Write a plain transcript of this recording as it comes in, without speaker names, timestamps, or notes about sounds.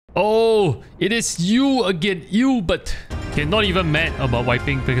Oh, it is you again, you, but... Okay, not even mad about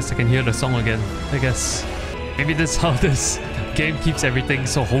wiping because I can hear the song again, I guess. Maybe that's how this game keeps everything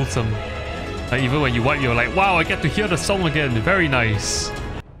so wholesome. Like even when you wipe, you're like, wow, I get to hear the song again. Very nice.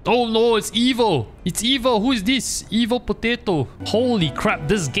 Oh no, it's evil. It's evil. Who is this? Evil potato. Holy crap,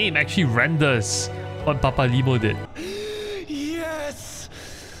 this game actually renders what Papa Limo did. Yes!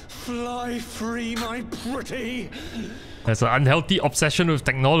 Fly free, my pretty! There's an unhealthy obsession with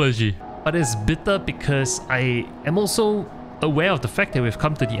technology. But it's bitter because I am also aware of the fact that we've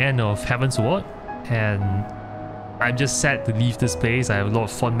come to the end of Heavensward, and I'm just sad to leave this place. I have a lot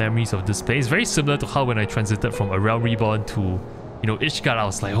of fond memories of this place. Very similar to how when I transited from A Realm Reborn to, you know, Ishgard, I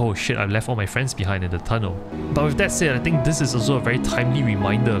was like, oh shit, I've left all my friends behind in the tunnel. But with that said, I think this is also a very timely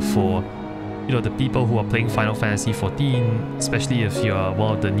reminder for, you know, the people who are playing Final Fantasy XIV, especially if you're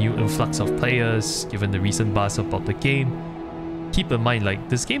one of the new influx of players, given the recent buzz about the game. Keep in mind, like,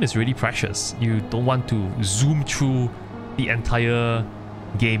 this game is really precious. You don't want to zoom through the entire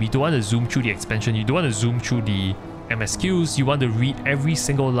game. You don't want to zoom through the expansion. You don't want to zoom through the MSQs. You want to read every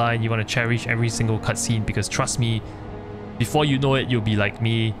single line. You want to cherish every single cutscene, because trust me, before you know it, you'll be like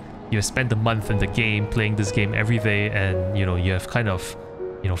me. You've spent a month in the game, playing this game every day, and, you know, you have kind of,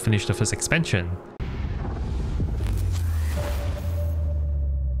 you know, finished the first expansion.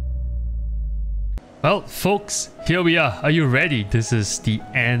 Well, folks, here we are. Are you ready? This is the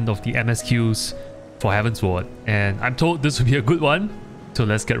end of the MSQs for Heavensward, and I'm told this will be a good one, so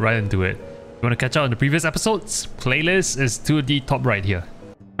let's get right into it. You want to catch up on the previous episodes? Playlist is to the top right here.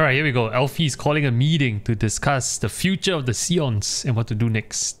 Alright, here we go. Elfie is calling a meeting to discuss the future of the Scions and what to do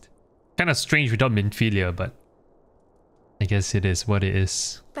next. Kind of strange without Minfilia, but I guess it is what it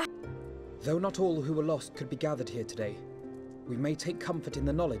is. Though not all who were lost could be gathered here today, we may take comfort in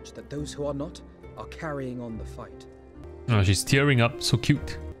the knowledge that those who are not are carrying on the fight. Oh, she's tearing up. So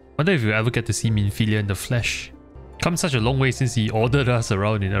cute. Wonder if you ever get to see Minfilia in the flesh. Come such a long way since he ordered us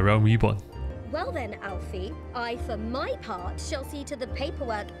around in A Realm Reborn. Well then, Alfie, I for my part shall see to the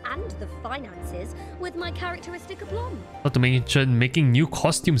paperwork and the finances with my characteristic aplomb. Not to mention making new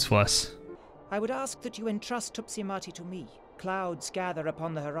costumes for us. I would ask that you entrust 𝐒𝐿𝐼 to me. Clouds gather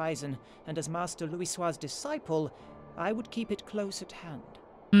upon the horizon, and as Master Louisoix's disciple, I would keep it close at hand.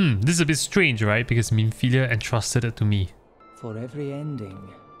 This is a bit strange, right? Because Minfilia entrusted it to me. For every ending,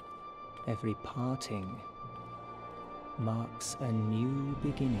 every parting, marks a new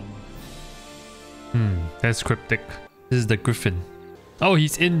beginning. That's cryptic. This is the Griffin. Oh,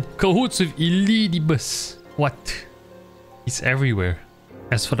 he's in cahoots with 𝐒𝐿𝐼. What? He's everywhere.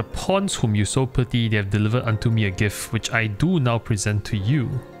 As for the pawns whom you so pity, they have delivered unto me a gift, which I do now present to you.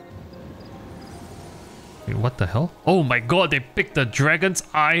 Wait, what the hell? Oh my god, they picked the dragon's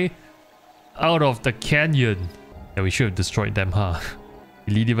eye out of the canyon. Yeah, we should have destroyed them, huh?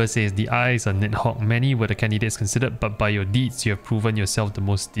 𝐒𝐿𝐼 says, the eyes are 𝐒𝐿𝐼. Many were the candidates considered, but by your deeds you have proven yourself the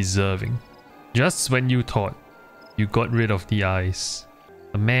most deserving. Just when you thought you got rid of the eyes.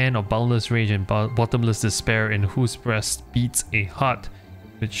 A man of boundless rage and bottomless despair, in whose breast beats a heart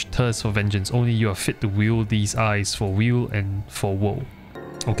which thirsts for vengeance. Only you are fit to wield these eyes for weal and for woe.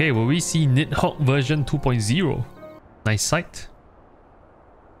 Okay, will we see 𝐒𝐿𝐼 version 2.0? Nice sight.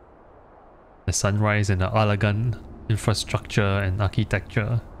 The sunrise and the elegant infrastructure and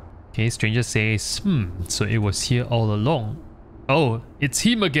architecture. Okay, stranger says, so it was here all along. Oh, it's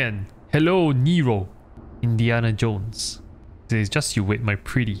him again. Hello, Nero. Indiana Jones. Says, just you wait, my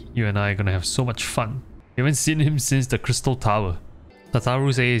pretty. You and I are gonna have so much fun. We haven't seen him since the Crystal Tower.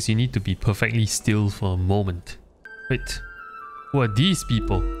 Tataru says you need to be perfectly still for a moment. Wait, who are these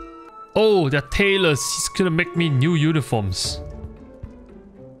people? Oh, they're tailors. He's gonna make me new uniforms.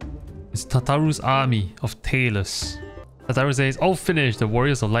 It's Tataru's army of tailors. Tataru says, all finished. The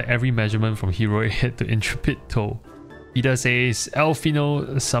warriors of light every measurement from heroic head to intrepid toe. Ida says,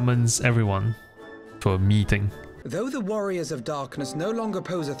 Elfino summons everyone for a meeting. Though the warriors of darkness no longer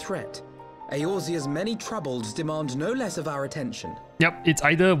pose a threat, Eorzea's many troubles demand no less of our attention. Yep, it's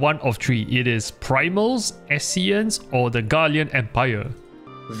either one of three. It is Primals, Esseans, or the Garlean Empire.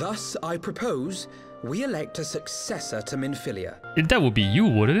 Thus, I propose we elect a successor to Minfilia. That would be you,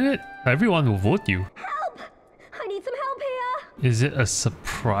 wouldn't it? Everyone will vote you. Help! I need some help here! Is it a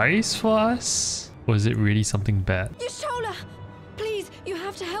surprise for us? Or is it really something bad? Y'shtola! Please, you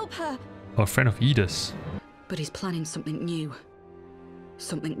have to help her. Or a friend of Ida's. But he's planning something new.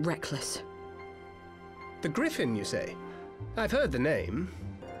 Something reckless. The Griffin, you say? I've heard the name.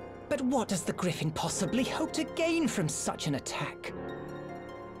 But what does the Griffin possibly hope to gain from such an attack?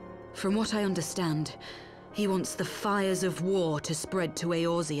 From what I understand, he wants the fires of war to spread to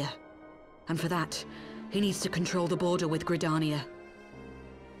Eorzea. And for that, he needs to control the border with Gridania.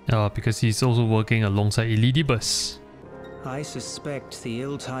 Because he's also working alongside Elidibus. I suspect the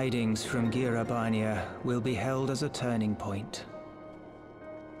ill tidings from Girabania will be held as a turning point.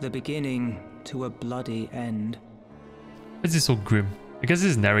 The beginning to a bloody end. Why is this so grim? I guess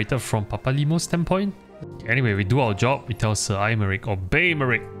this is narrated from Papalimo's standpoint. Anyway, we do our job. We tell Sir Aymeric, obey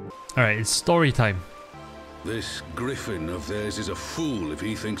Meric. Alright, it's story time. This griffin of theirs is a fool if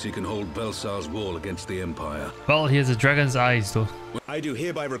he thinks he can hold Baelsar's wall against the Empire. Well, he has a dragon's eyes though. I do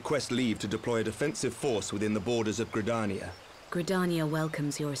hereby request leave to deploy a defensive force within the borders of Gridania. Gridania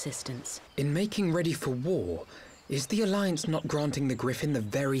welcomes your assistance. In making ready for war, is the Alliance not granting the Griffin the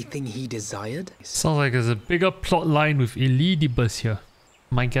very thing he desired? Sounds like there's a bigger plot line with Elidibus here.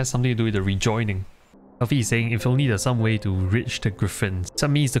 Might guess something to do with the rejoining. Alfie is saying if only there's some way to reach the Griffin.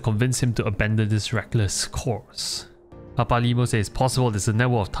 Some means to convince him to abandon this reckless course. Papalimo says it's possible there's a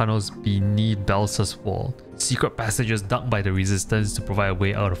network of tunnels beneath Baelsar's wall. Secret passages dug by the resistance to provide a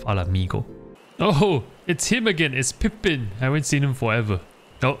way out of Alamigo. Oh, it's him again, it's Pippin. I haven't seen him forever.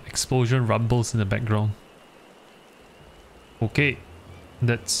 Oh, explosion rumbles in the background. Okay,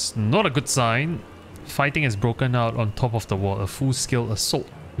 that's not a good sign. Fighting has broken out on top of the wall, a full-scale assault.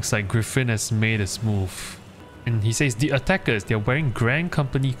 Looks like Griffin has made his move. And he says the attackers, they're wearing Grand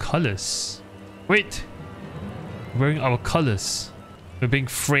Company colours. Wait! Wearing our colours. We're being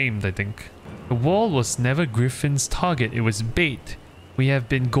framed, I think. The wall was never Griffin's target, it was bait. We have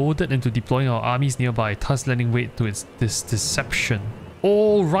been goaded into deploying our armies nearby, thus lending weight to this deception.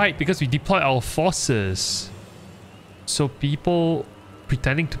 All right, because we deployed our forces. So people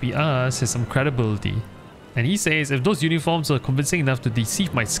pretending to be us has some credibility. And he says, if those uniforms are convincing enough to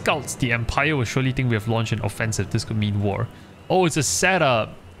deceive my scouts, the Empire will surely think we have launched an offensive. This could mean war. Oh, it's a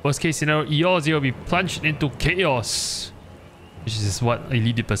setup. Worst case scenario, Eorzea will be plunged into chaos. Which is what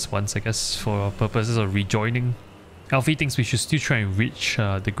Elidibus wants, I guess, for purposes of rejoining. Alfie thinks we should still try and reach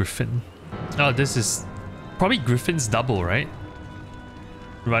the Griffin. Oh, this is probably Griffin's double, right?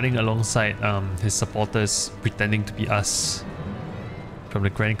 Running alongside his supporters, pretending to be us from the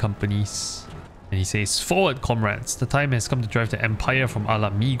Grand Companies. And he says, forward comrades, the time has come to drive the Empire from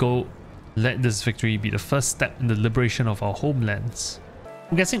Alamigo. Let this victory be the first step in the liberation of our homelands.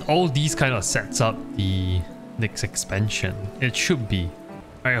 I'm guessing all these kind of sets up the next expansion. It should be.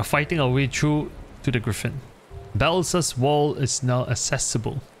 Alright, we're fighting our way through to the Griffin. Baelsar's wall is now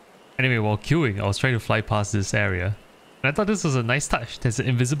accessible. Anyway, while queuing, I was trying to fly past this area. And I thought this was a nice touch. There's an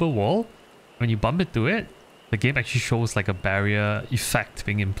invisible wall. When you bump into it, the game actually shows like a barrier effect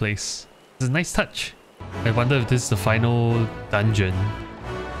being in place. It's a nice touch. I wonder if this is the final dungeon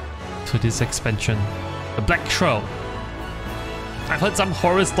to this expansion. The Black Shroud. I've heard some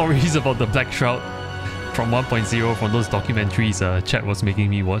horror stories about the Black Shroud from 1.0 from those documentaries chat was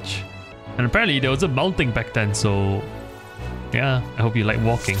making me watch. And apparently there was a mounting back then, so yeah, I hope you like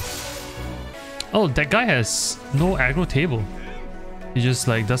walking. Oh, that guy has no aggro table. He just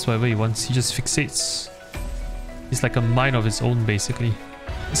like does whatever he wants. He just fixates. He's like a mind of his own, basically.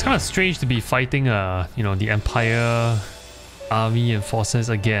 It's kind of strange to be fighting, you know, the Empire army and forces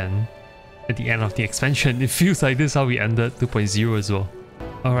again at the end of the expansion. It feels like this is how we ended 2.0 as well.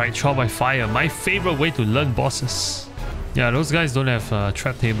 Alright, trial by fire. My favorite way to learn bosses. Yeah, those guys don't have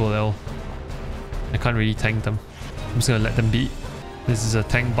trap table L. I can't really tank them. I'm just gonna let them be. This is a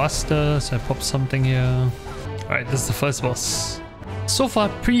tank buster, so I pop something here. Alright, this is the first boss. So far,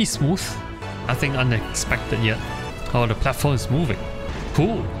 pretty smooth. Nothing unexpected yet. Oh, the platform is moving.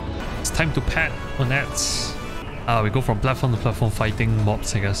 Cool. It's time to pad on ads. We go from platform to platform fighting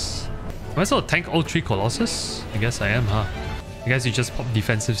mobs, I guess. Am I supposed to tank all 3 Colossus? I guess I am, huh? I guess you just pop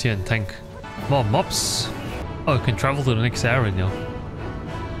defensives here and tank. More mobs. Oh, you can travel to the next area now.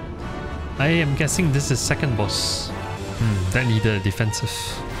 I am guessing this is second boss. That needed a defensive.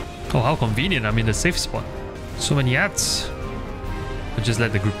 Oh, how convenient. I'm in the safe spot. So many ads. I'll just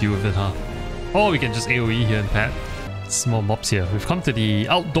let the group deal with it, huh? Or we can just AoE here and pad. Small mobs here. We've come to the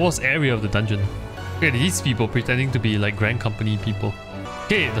outdoors area of the dungeon. Look at these people pretending to be like Grand Company people.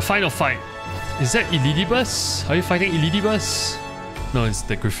 Okay, the final fight. Is that Elidibus? Are you fighting Elidibus? No, it's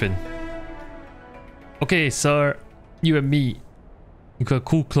the Griffin. Okay, sir. You and me. You got a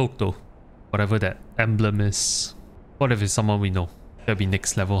cool cloak though. Whatever that emblem is. What if it's someone we know? That'll be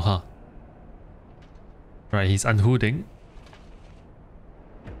next level, huh? Right, he's unhooding.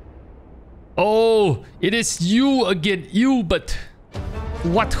 Oh, it is you again, you, but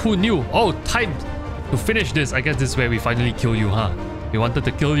what, who knew? Oh, time to finish this. I guess this is where we finally kill you, huh? We wanted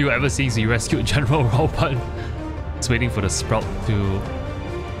to kill you ever since we rescued General Raupan. Just waiting for the Sprout to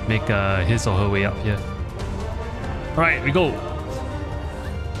make his or her way up here. Alright, we go.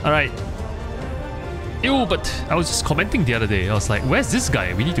 Alright. Ew, but I was just commenting the other day. I was like, where's this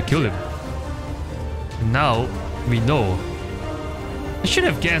guy? We need to kill him. And now we know. I should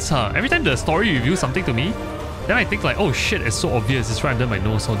have guessed, huh? Every time the story reveals something to me, then I think like, oh shit, it's so obvious. It's right under my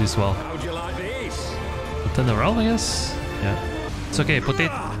nose all this while. How'd you like this? I'll turn around, I guess. Yeah. It's okay.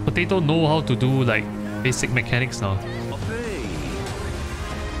 Potato know how to do like basic mechanics now.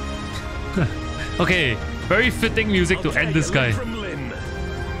 Okay. Very fitting music to end this guy.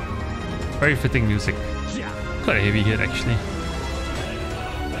 Very fitting music. Quite a heavy hit actually.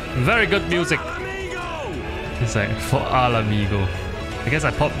 Very good music. It's like for al amigo. I guess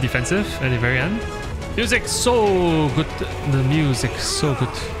I popped defensive at the very end. Music so good. The music so good.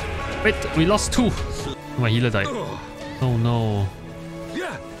 Wait, we lost 2. My healer died. Oh no.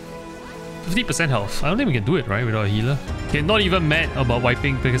 50% health. I don't think we can do it, right, without a healer. Okay, not even mad about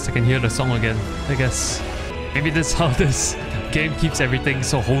wiping because I can hear the song again, I guess. Maybe that's how this game keeps everything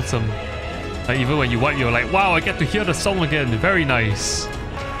so wholesome. Like even when you wipe, you're like, wow, I get to hear the song again. Very nice.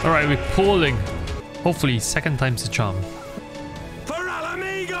 Alright, we're pulling. Hopefully, second time's the charm. For al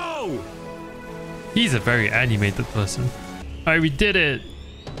amigo! He's a very animated person. Alright, we did it.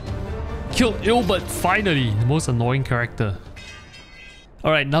 Killed Ilbert finally. The most annoying character.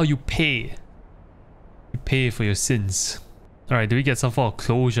 Alright, now you pay. You pay for your sins. Alright, do we get some form of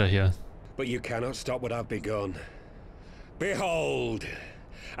closure here? But you cannot stop what I've begun. Behold,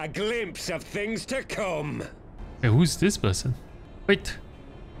 a glimpse of things to come. Hey, who's this person? Wait,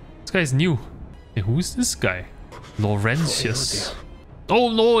 this guy's new. Hey, who's this guy? Laurentius.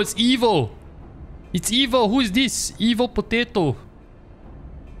 Oh no, it's evil. It's evil. Who is this? Evil Potato.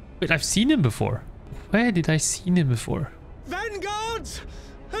 Wait, I've seen him before. Where did I see him before? Vanguards!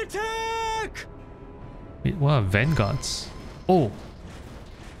 Attack! Wait, what are Vanguards? Oh.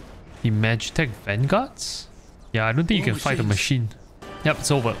 The Magitech Vanguards? Yeah, I don't think you can fight a machine. Yep,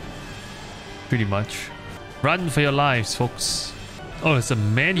 it's over. Pretty much. Run for your lives, folks. Oh, there's a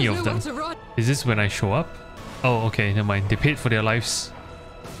many of them. Is this when I show up? Oh, okay, never mind. They paid for their lives.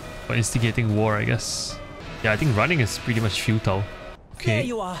 For instigating war, I guess. Yeah, I think running is pretty much futile. Okay, There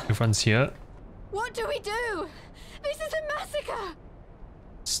you are. everyone's here. What do we do? This is a massacre!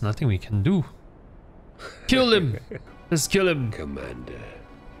 There's nothing we can do. Kill him! Let's kill him. Commander.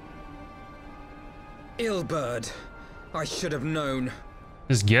 Ilbert, I should have known.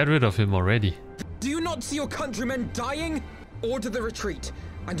 Just get rid of him already. Do you not see your countrymen dying? Order the retreat,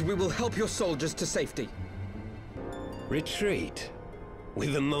 and we will help your soldiers to safety. Retreat?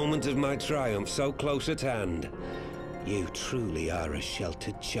 With the moment of my triumph so close at hand? You truly are a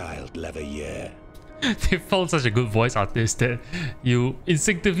sheltered child, Leverrier. They found such a good voice artist that you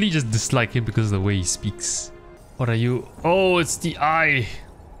instinctively just dislike him because of the way he speaks. What are you? Oh, it's the eye.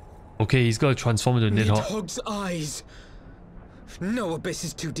 Okay, he's got to transform into Nidhogg. Nidhogg's eyes. No abyss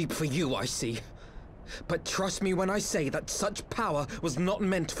is too deep for you, I see. But trust me when I say that such power was not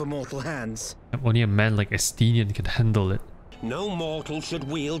meant for mortal hands. Only a man like Estinian can handle it. No mortal should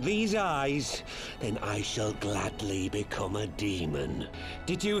wield these eyes. Then I shall gladly become a demon.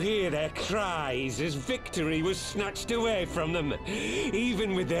 Did you hear their cries as victory was snatched away from them?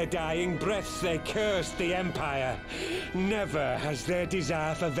 Even with their dying breaths, they cursed the Empire. Never has their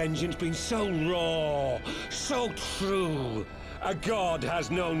desire for vengeance been so raw, so true. A god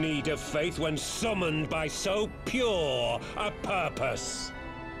has no need of faith when summoned by so pure a purpose.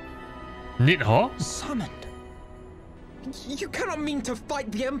 Nidhogg? Summoned? You cannot mean to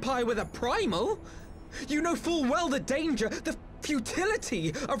fight the Empire with a Primal? You know full well the danger, the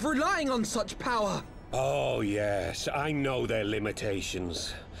futility of relying on such power. Oh yes, I know their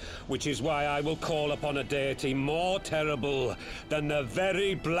limitations. Which is why I will call upon a deity more terrible than the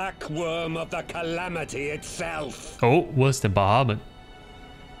very black worm of the calamity itself. Oh, worse than Bahamut.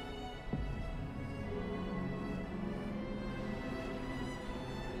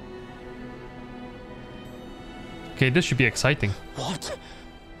 Okay, this should be exciting. What?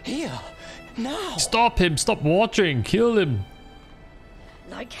 Here? Now? Stop him! Stop watching! Kill him!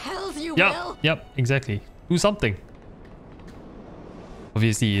 Like hells you will! Yep, exactly. Do something.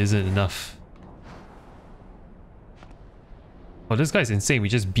 Obviously, it isn't enough. Oh, this guy's insane. We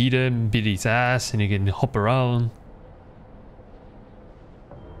just beat him, beat his ass, and he can hop around.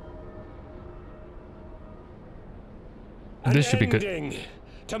 This should be good. Ending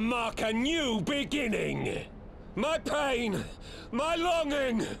to mark a new beginning. My pain, my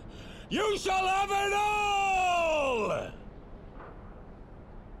longing, you shall have it all!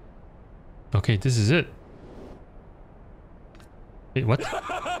 Okay, this is it. Wait, what?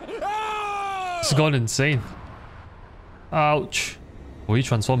 It's gone insane. Ouch. Will he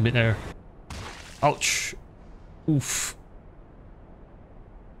transform mid-air? Ouch. Oof.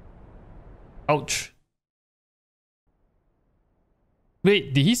 Ouch.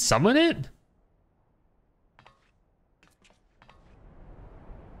 Wait, did he summon it?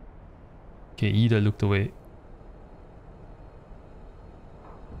 Okay, Ida looked away.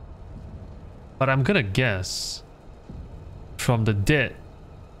 But I'm gonna guess from the dead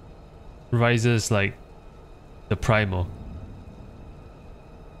rises like the Primal.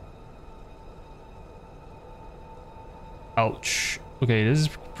 Ouch. Okay, this is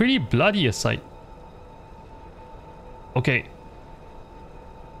pretty bloody a sight. Okay.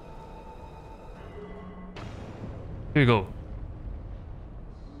 Here we go.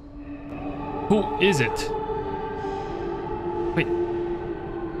 Who is it? Wait.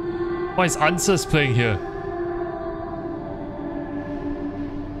 Why is Answers playing here?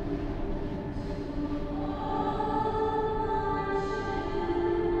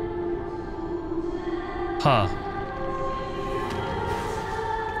 Huh.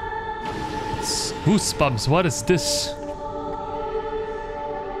 It's goosebumps. What is this?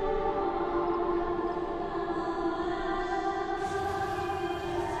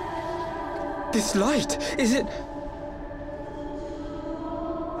 This light, is it?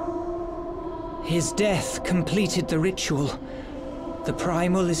 His death completed the ritual. The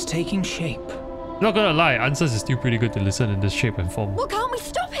Primal is taking shape. Not gonna lie, Answers is still pretty good to listen in this shape and form. Well, can't we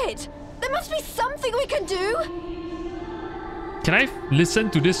stop it? There must be something we can do. Can I listen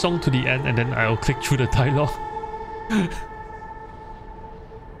to this song to the end and then I'll click through the dialogue?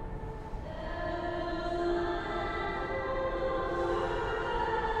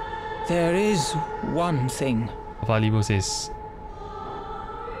 There is one thing. Valimo says.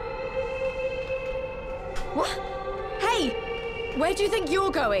 What? Hey! Where do you think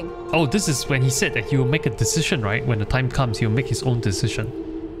you're going? Oh, this is when he said that he will make a decision, right? When the time comes, he'll make his own decision.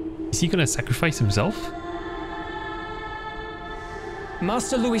 Is he gonna sacrifice himself?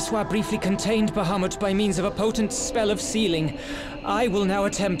 Master Louisoix briefly contained Bahamut by means of a potent spell of sealing. I will now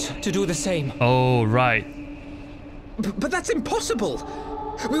attempt to do the same. Oh, right. But that's impossible!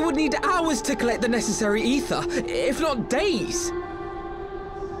 We would need hours to collect the necessary ether, if not days!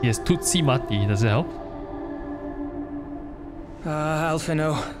 Yes, Tutsi Mati. Does it help?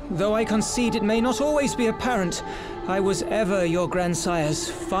 Alphino, though I concede it may not always be apparent, I was ever your grandsire's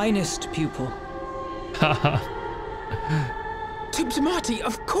finest pupil. Haha. Tupsimati,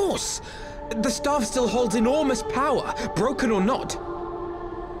 of course! The staff still holds enormous power, broken or not.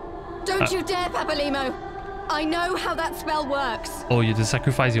 Don't you dare, Papalimo! I know how that spell works. Oh, you have to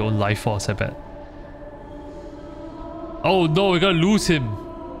sacrifice your own life force, I bet. Oh no, we're gonna lose him.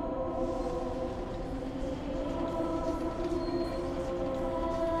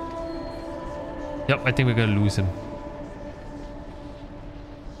 Yep, I think we're gonna lose him.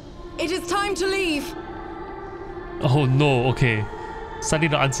 It is time to leave. Oh no, okay. Starting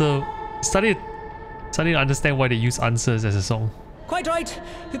to understand why they use Answers as a song. Quite right.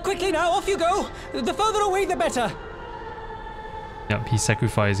 Quickly now, off you go. The further away, the better. Yep, he's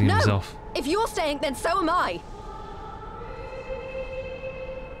sacrificing himself. If you're staying, then so am I.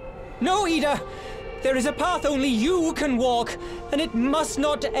 No, Ida. There is a path only you can walk, and it must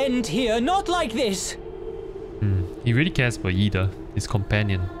not end here. Not like this. He really cares for Ida, his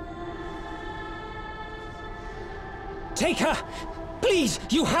companion. Take her! Please,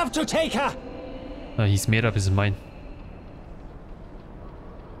 you have to take her! He's made up his mind.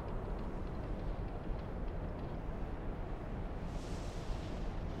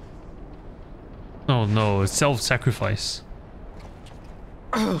 Oh no, it's self-sacrifice.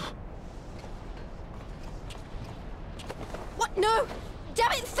 What? No!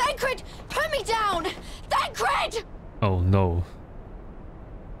 Damn it, Thancred! Put me down! Thancred! Oh no.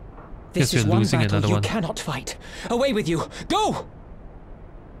 This Guess is we're one losing battle another you one. cannot fight. Away with you! Go!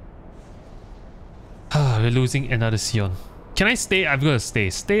 We're losing another Sion. Can I stay? I'm gonna stay.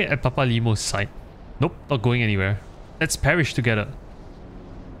 Stay at Papa Limo's side. Nope, not going anywhere. Let's perish together.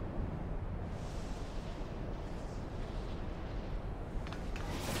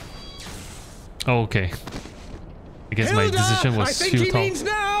 Oh, okay. I guess my decision was I think he futile. means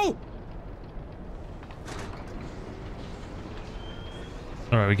now!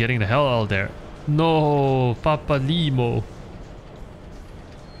 Alright, we're getting the hell out of there. No, Papa Limo.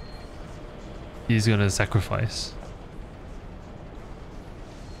 He's gonna sacrifice.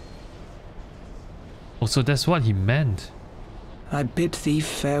 Oh, so that's what he meant. I bid thee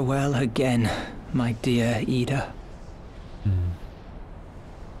farewell again, my dear Ida.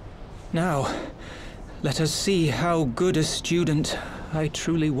 Now, let us see how good a student I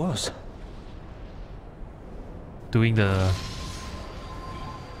truly was. Doing the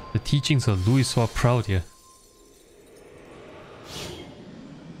teachings of Louisoix proud here.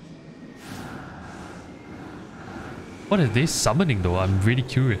 What are they summoning though? I'm really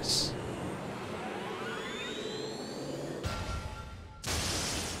curious.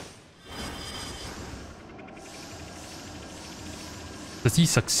 Does he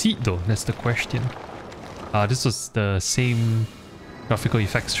succeed though? That's the question. This was the same graphical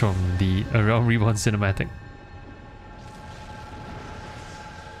effects from the Realm Reborn cinematic.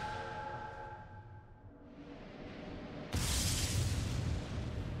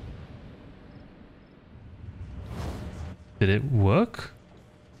 Did it work?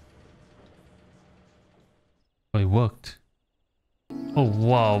 Oh, it worked. Oh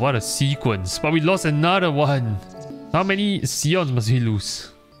wow, what a sequence. But we lost another one. How many Sions must we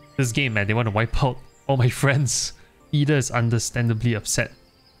lose? This game, man, they want to wipe out all my friends. Ida is understandably upset.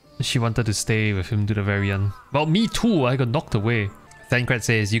 She wanted to stay with him to the very end. Well, me too, I got knocked away. Thancred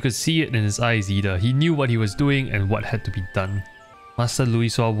says, you could see it in his eyes, Ida. He knew what he was doing and what had to be done. Master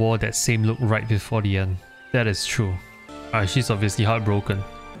Louisoix wore that same look right before the end. That is true. Alright, she's obviously heartbroken.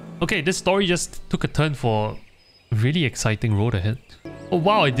 Okay, this story just took a turn for a really exciting road ahead. Oh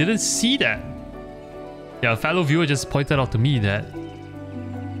wow, I didn't see that! Yeah, a fellow viewer just pointed out to me that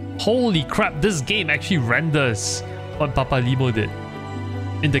holy crap, this game actually renders what Papa Limo did.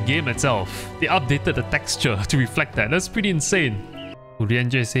 In the game itself, they updated the texture to reflect that. That's pretty insane.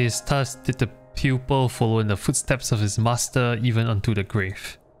 Urienje says, thus did the pupil follow in the footsteps of his master even unto the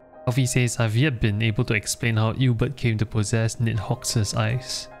grave. Elfie says, I've yet been able to explain how Eubert came to possess Nidhogg's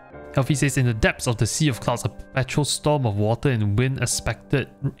eyes. Elfie says, in the depths of the Sea of Clouds, a perpetual storm of water and wind-aspected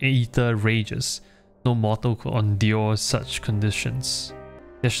aether rages. No mortal could endure such conditions.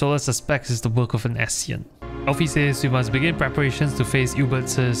 Yashola suspects it's the work of an Essien. Elfie says, we must begin preparations to face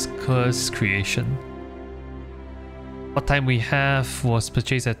Eubert's cursed creation. What time we have was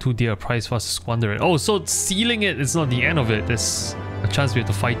purchased at too dear a price for us to squander it. Oh, so sealing it is not the end of it. There's a chance we have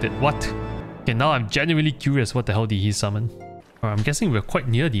to fight it. What? Okay, now I'm genuinely curious what the hell did he summon. Alright, I'm guessing we're quite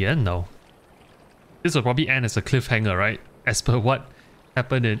near the end now. This will probably end as a cliffhanger, right? As per what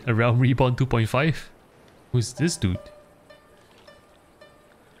happened in A Realm Reborn 2.5? Who's this dude?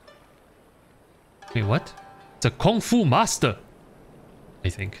 Wait, what? It's a Kung Fu master! I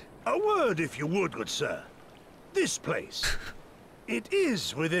think. A word, if you would, good sir. This place. It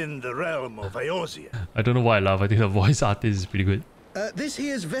is within the realm of Eorzea. I don't know why I laugh. I think the voice artist is pretty good. This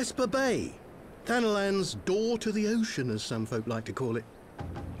here's Vesper Bay. Thanalan's door to the ocean, as some folk like to call it.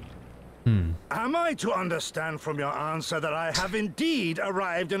 Am I to understand from your answer that I have indeed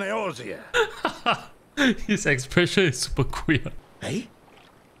arrived in Eorzea? His expression is super queer. Eh?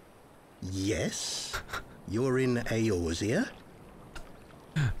 Yes? You're in Eorzea?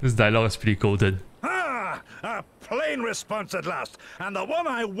 This dialogue is pretty golden. Ah! A plain response at last, and the one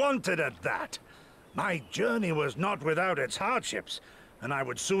I wanted at that. My journey was not without its hardships, and I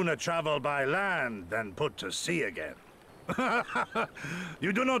would sooner travel by land than put to sea again.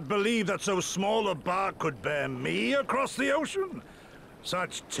 You do not believe that so small a bark could bear me across the ocean?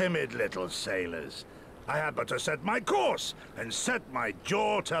 Such timid little sailors. I had but to set my course and set my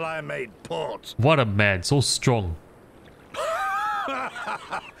jaw till I made port. What a man, so strong.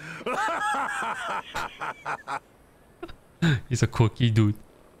 He's a quirky dude.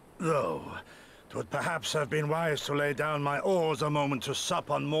 Though, 'twould perhaps have been wise to lay down my oars a moment to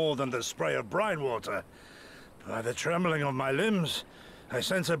sup on more than the spray of brine water. By the trembling of my limbs, I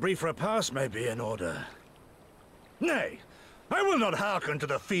sense a brief repast may be in order. Nay, I will not hearken to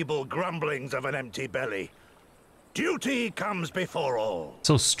the feeble grumblings of an empty belly. Duty comes before all.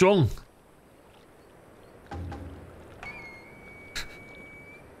 So strong.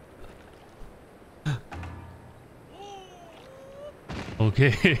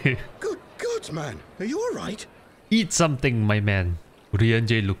 Okay. Good God, man. Are you alright? Eat something, my man.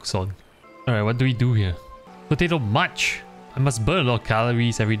 Urienje looks on. Alright, what do we do here? Potato much. I must burn a lot of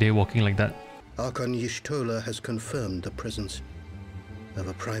calories every day walking like that. Archon Y'shtola has confirmed the presence of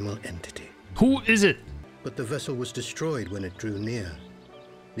a primal entity. Who is it? But the vessel was destroyed when it drew near.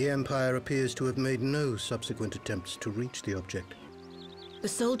 The Empire appears to have made no subsequent attempts to reach the object. The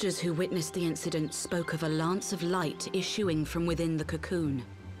soldiers who witnessed the incident spoke of a lance of light issuing from within the cocoon.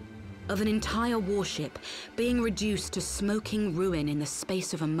 Of an entire warship being reduced to smoking ruin in the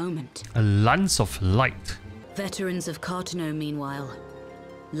space of a moment. A lance of light. Veterans of Cartano, meanwhile,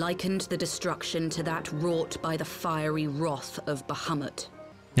 likened the destruction to that wrought by the fiery wrath of Bahamut.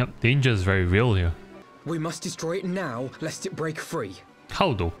 Yep, danger is very real here. We must destroy it now, lest it break free.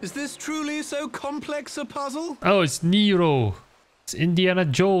 How though? Is this truly so complex a puzzle? Oh, it's Nero. It's Indiana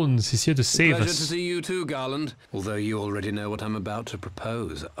Jones. He's here to save Pleasure us. to see you too, Garland. Although you already know what I'm about to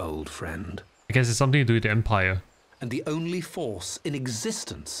propose, old friend. I guess it's something to do with the Empire. and the only force in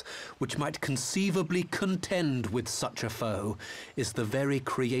existence which might conceivably contend with such a foe is the very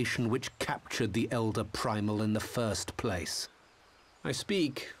creation which captured the Elder Primal in the first place. I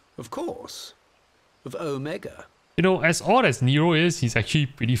speak, of course, of Omega. You know, as odd as Nero is, he's actually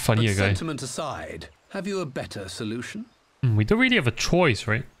pretty funny, a guy. Sentiment aside, have you a better solution? We don't really have a choice,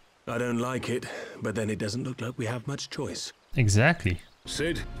 right? I don't like it, but then it doesn't look like we have much choice. Exactly.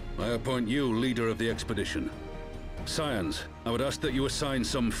 Sid, I appoint you leader of the expedition. Scions, I would ask that you assign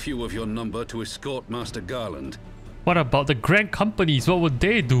some few of your number to escort Master Garland. What about the Grand Companies? What would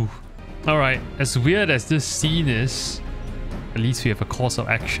they do? Alright, as weird as this scene is, at least we have a course of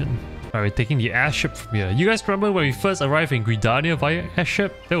action. Alright, we're taking the airship from here. You guys remember when we first arrived in Gridania via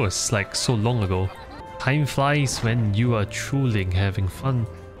airship? That was like so long ago. Time flies when you are truly having fun.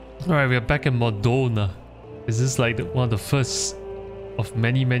 Alright, we're back in Modona. Is this like one of the first of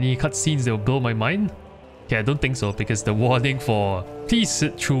many cutscenes that will blow my mind? Okay, I don't think so, because the warning for please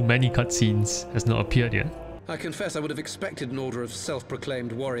sit through many cutscenes has not appeared yet. I confess I would have expected an order of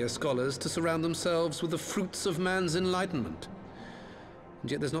self-proclaimed warrior scholars to surround themselves with the fruits of man's enlightenment.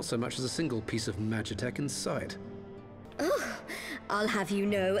 And yet there's not so much as a single piece of magitech in sight. Oh, I'll have you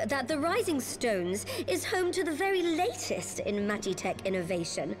know that the Rising Stones is home to the very latest in magitech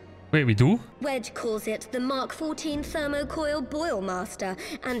innovation. Wait, we do? Wedge calls it the Mark 14 Thermocoil Boil Master,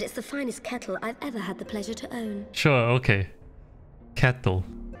 and it's the finest kettle I've ever had the pleasure to own. Sure, okay. Kettle.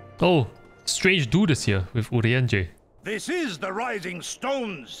 Oh, strange dude is here with Urianger. This is the Rising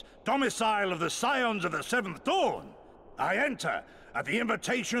Stones, domicile of the Scions of the Seventh Dawn. I enter at the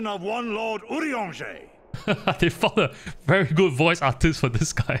invitation of one Lord Urianger. They found a very good voice artist for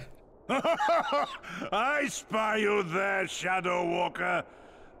this guy. I spy you there, Shadow Walker.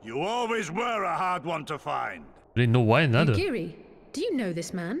 You always were a hard one to find. They know why another. Giri, do you know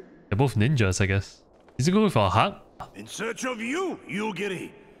this man? They're both ninjas, I guess. Is he going for a hug? In search of you,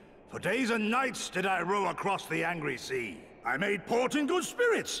 Giri. For days and nights did I row across the angry sea. I made port in good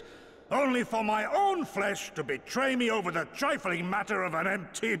spirits, only for my own flesh to betray me over the trifling matter of an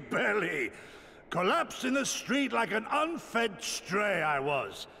empty belly. Collapsed in the street like an unfed stray I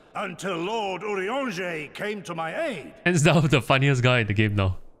was, until Lord Urianger came to my aid. Hands down the funniest guy in the game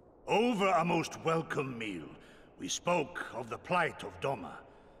now. Over a most welcome meal, we spoke of the plight of Doma,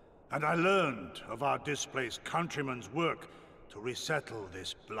 and I learned of our displaced countrymen's work to resettle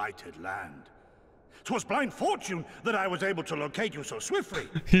this blighted land. 'Twas blind fortune that I was able to locate you so swiftly.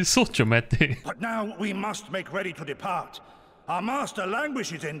 He's so dramatic. But now we must make ready to depart. Our master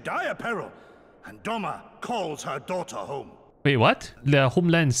languishes in dire peril, and Doma calls her daughter home. Wait, what? Their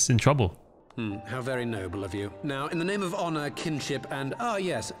homeland's in trouble. How very noble of you. Now, in the name of honor, kinship, and,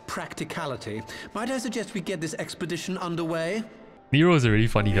 yes, practicality, might I suggest we get this expedition underway? Nero's a really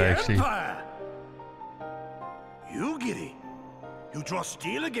funny guy, actually. Empire! You, Giri? You draw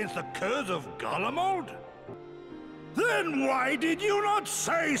steel against the curse of Garlemald? Then why did you not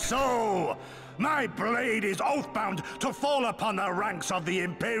say so? My blade is oath-bound to fall upon the ranks of the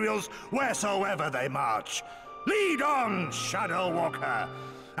Imperials wheresoever they march. Lead on, Shadow Walker,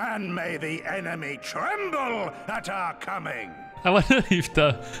 and may the enemy tremble at our coming. I wonder if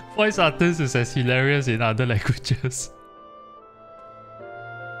the voice artist is as hilarious in other languages.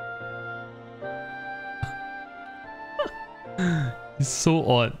 It's so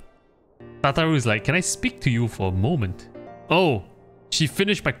odd. Tataru is like, can I speak to you for a moment? Oh, she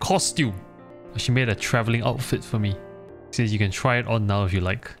finished my costume. She made a traveling outfit for me. She says you can try it on now if you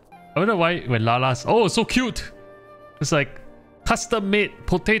like. I wonder why when Lala's... Oh, so cute! It's like custom-made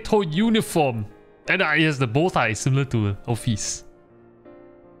potato uniform. And it has the bow tie similar to Ophi's. You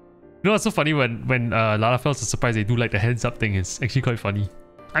know what's so funny when Lala felt so surprised they do like the hands up thing. It's actually quite funny.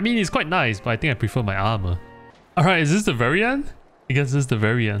 I mean, it's quite nice, but I think I prefer my armor. Alright, is this the very end? I guess this is the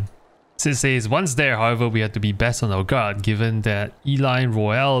very end. Sid says, once there, however, we had to be best on our guard. Given that Eline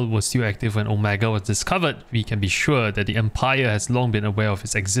Royale was still active when Omega was discovered, we can be sure that the Empire has long been aware of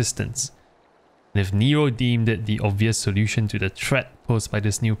its existence. And if Nero deemed it the obvious solution to the threat posed by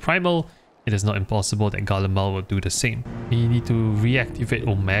this new Primal, it is not impossible that Garlemald will do the same. We need to reactivate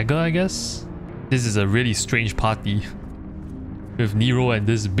Omega, I guess? This is a really strange party. With Nero and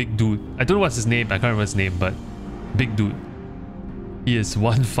this big dude. I don't know what's his name, I can't remember his name, but big dude. He is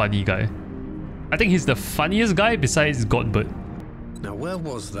one funny guy. I think he's the funniest guy besides Godbert. Now where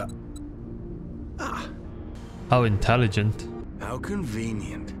was that? How intelligent. How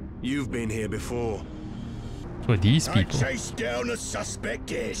convenient. You've been here before. Who are these people? I chased down a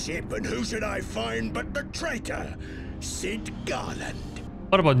suspect airship, and who should I find but the traitor, Sid Garland.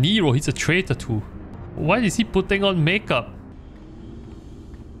 What about Nero? He's a traitor too. Why is he putting on makeup?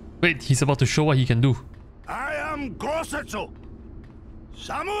 Wait, he's about to show what he can do. I am am Gosetsu,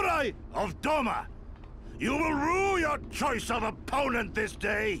 Samurai of Doma. You will rue your choice of opponent this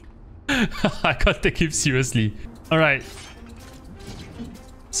day. I can't take him seriously. Alright.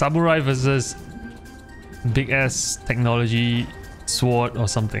 Samurai versus big ass technology sword or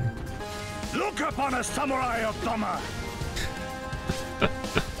something. Look upon a samurai of Doma.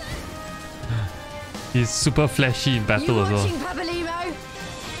 He's super flashy in battle as well.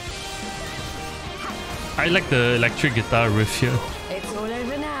 I like the electric guitar riff here. It's all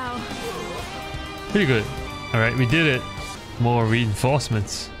over now. Pretty good. Alright, we did it. More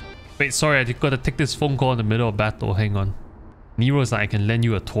reinforcements. Wait, sorry, I gotta take this phone call in the middle of battle. Hang on. Nero's like, I can lend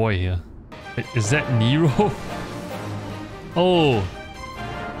you a toy here. Wait, is that Nero? Oh.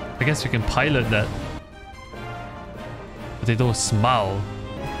 I guess we can pilot that. But they don't smile.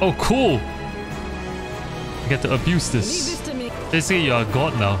 Oh, cool! I get to abuse this. They say you're a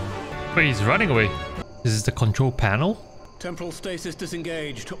god now. Wait, he's running away. Is this the control panel? Temporal stasis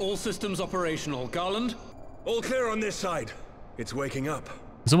disengaged. All systems operational. Garland? All clear on this side. It's waking up.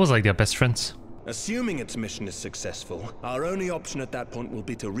 It's almost like they're best friends. Assuming its mission is successful, our only option at that point will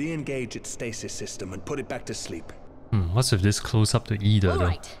be to re-engage its stasis system and put it back to sleep. What's with this close up to Ida though?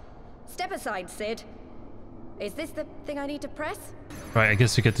 Alright. Step aside, Sid. Is this the thing I need to press? Right, I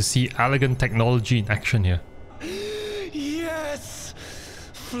guess we get to see elegant technology in action here. Yes!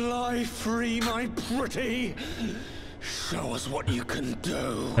 Fly free, my pretty! Show us what you can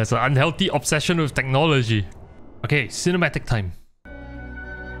do. There's an unhealthy obsession with technology. Okay, cinematic time.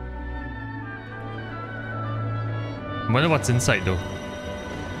 I wonder what's inside though.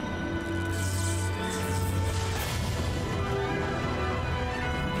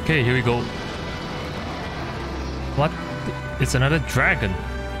 Okay, here we go. What? It's another dragon.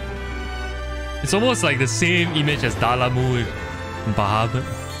 It's almost like the same image as Dalamu in Bahamut.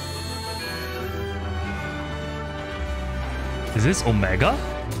 Is this Omega?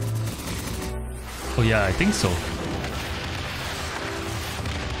 Oh yeah, I think so.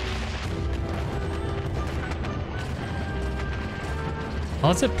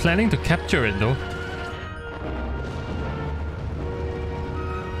 How's it planning to capture it though?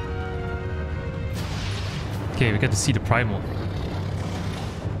 Okay, we get to see the Primal.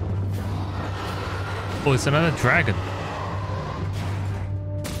 Oh, it's another dragon.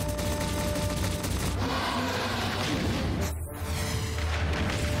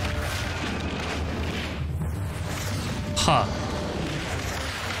 Huh.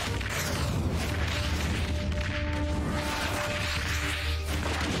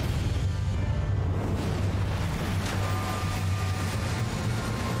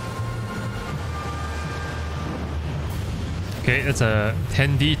 Okay, that's a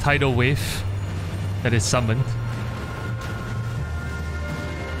 10D tidal wave that is summoned.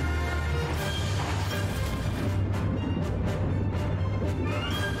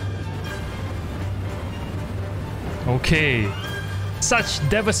 Okay, such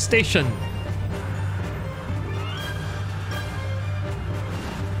devastation.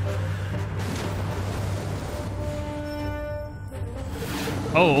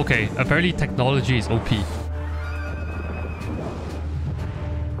 Oh, okay, apparently technology is OP.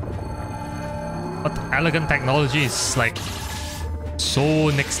 But elegant technology is like so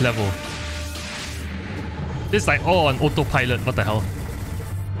next level. This is like all on autopilot, what the hell?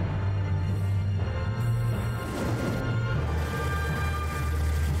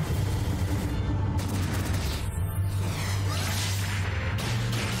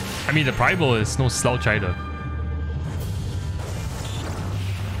 I mean, the Primal is no slouch either.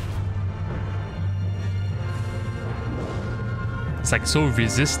 It's like so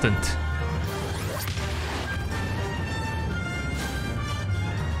resistant.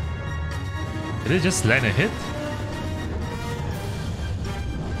 Did it just land a hit?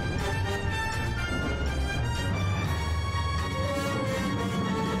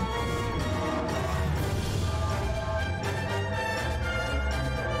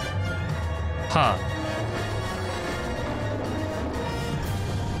 Huh.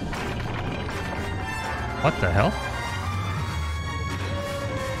 What the hell?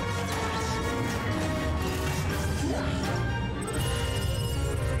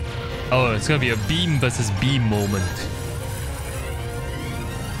 Oh, it's gonna be a beam versus beam moment.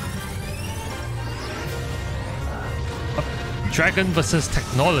 Dragon versus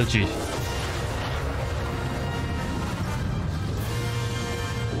technology.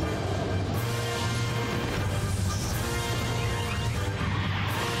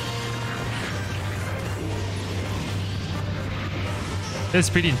 It's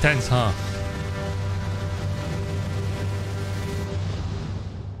pretty intense, huh?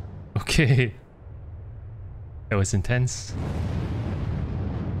 Okay. That was intense.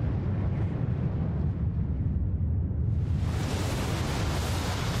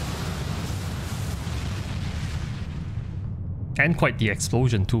 And quite the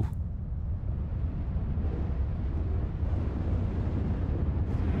explosion too.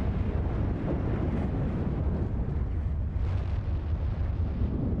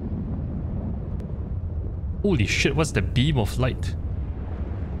 Holy shit, what's the beam of light?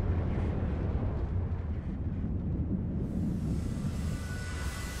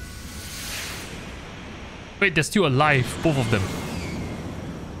 Wait, they're still alive, both of them.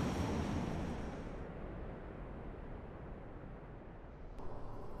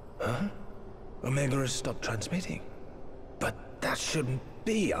 Huh? Omega has stopped transmitting. But that shouldn't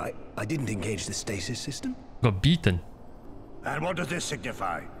be. I didn't engage the stasis system. Got beaten. And what does this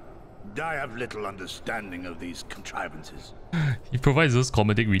signify? I have little understanding of these contrivances. He provides us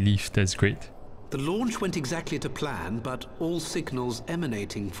comedic relief, that's great. The launch went exactly to plan, but all signals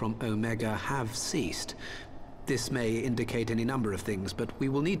emanating from Omega have ceased. This may indicate any number of things, but we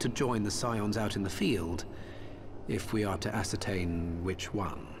will need to join the Scions out in the field if we are to ascertain which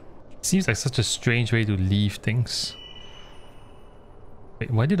one. Seems like such a strange way to leave things.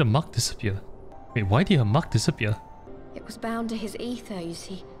 Wait, why did a mark disappear? Wait, why did a mark disappear? It was bound to his ether, you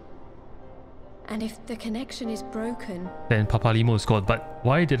see. And if the connection is broken... Then Papalimo is gone, but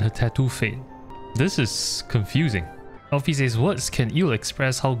why did her tattoo fade? This is confusing. Alfie says, words can ill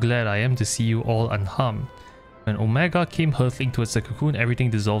express how glad I am to see you all unharmed. When Omega came hurtling towards the cocoon,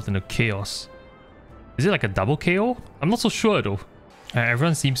 everything dissolved into chaos. Is it like a double KO? I'm not so sure though.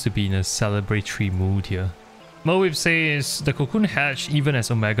 Everyone seems to be in a celebratory mood here. Mo'Wib says, the cocoon hatched even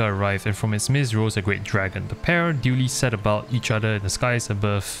as Omega arrived, and from its midst rose a great dragon. The pair duly set about each other in the skies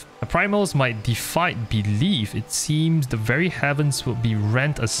above. The primals might defy belief. It seems the very heavens would be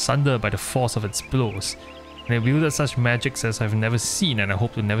rent asunder by the force of its blows. And it wielded such magics as I've never seen, and I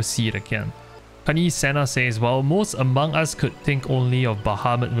hope to never see it again. Kani Senna says, while most among us could think only of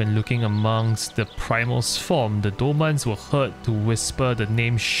Bahamut when looking amongst the primal's form, the Domans were heard to whisper the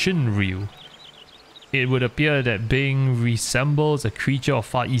name Shinryu. It would appear that Bing resembles a creature of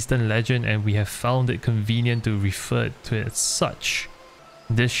Far Eastern legend, and we have found it convenient to refer to it as such.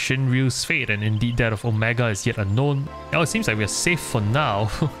 This Shinryu's fate, and indeed that of Omega, is yet unknown. Now it seems like we are safe for now.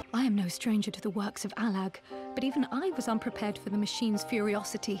 I am no stranger to the works of Alag, but even I was unprepared for the machine's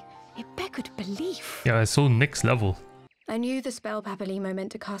furiosity. It beggared belief. Yeah, it's so next level. I knew the spell Papalimo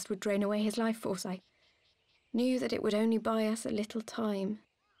meant to cast would drain away his life force. I knew that it would only buy us a little time.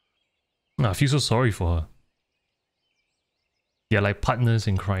 I feel so sorry for her. They're like partners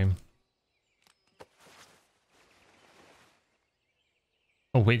in crime.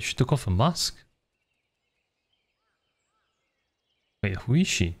 Oh wait, she took off her mask? Wait, who is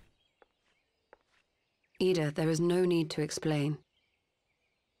she? Ida, there is no need to explain.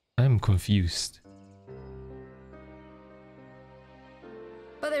 I am confused.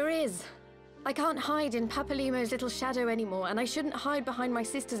 But there is. I can't hide in Papalimo's little shadow anymore, and I shouldn't hide behind my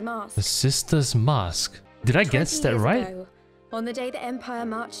sister's mask. The sister's mask? Did I guess that right? Ago, on the day the Empire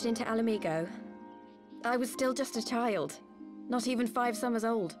marched into Alamigo, I was still just a child, not even 5 summers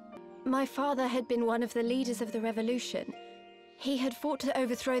old. My father had been one of the leaders of the revolution. He had fought to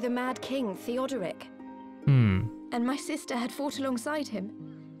overthrow the Mad King, Theodoric. And my sister had fought alongside him.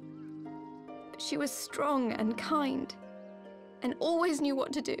 But she was strong and kind, and always knew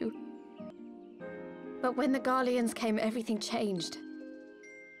what to do. But when the Garleans came, everything changed.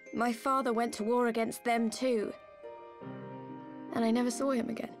 My father went to war against them too. And I never saw him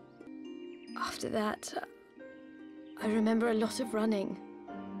again. After that, I remember a lot of running.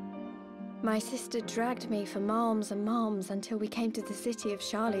 My sister dragged me for malms and malms until we came to the city of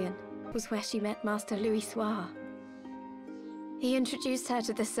Charlian. It was where she met Master Louis Soir. He introduced her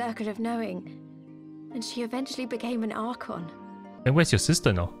to the Circle of Knowing, and she eventually became an Archon. And where's your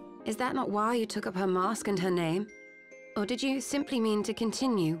sister now? Is that not why you took up her mask and her name? Or did you simply mean to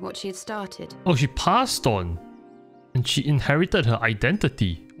continue what she had started? Oh, she passed on. And she inherited her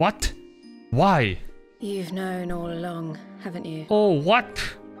identity. What? Why? You've known all along, haven't you? Oh, what?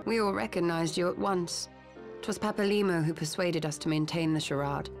 We all recognized you at once. 'Twas Papalimo who persuaded us to maintain the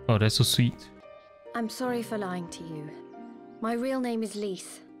charade. Oh, that's so sweet. I'm sorry for lying to you. My real name is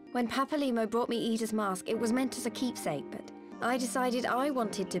Lise. When Papalimo brought me Ida's mask, it was meant as a keepsake, but I decided I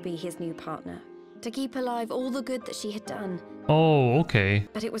wanted to be his new partner, to keep alive all the good that she had done. Oh, okay.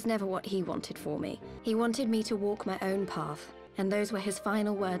 But it was never what he wanted for me. He wanted me to walk my own path, and those were his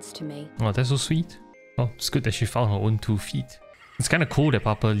final words to me. Oh, that's so sweet. Oh, it's good that she found her own 2 feet. It's kind of cool that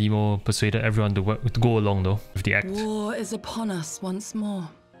Papalimo persuaded everyone to go along though with the act. War is upon us once more.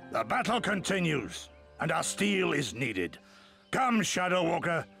 The battle continues, and our steel is needed. Come, Shadow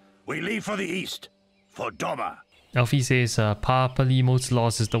Walker, we leave for the east, for Doma. Alfie says Pa Palimo's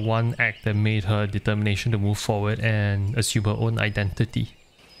loss is the one act that made her determination to move forward and assume her own identity.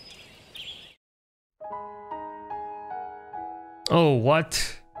 Oh,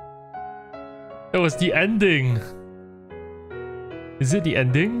 what? That was the ending! Is it the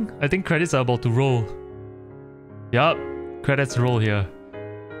ending? I think credits are about to roll. Yup, credits roll here.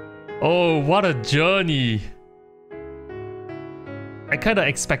 Oh, what a journey! I kinda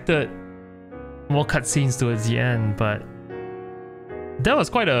expected more cutscenes towards the end, but that was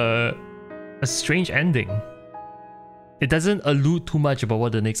quite a strange ending. It doesn't allude too much about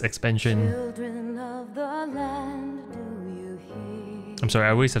what the next expansion... I'm sorry,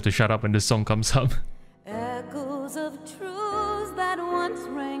 I always have to shut up when this song comes up. Echoes of truths that once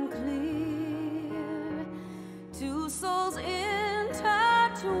rang clear. Two souls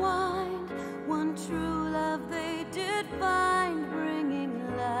intertwined. One true love they did find,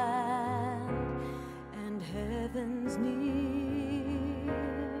 bringing land and heavens near.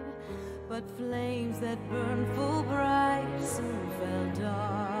 But flames that burn full bright soon fell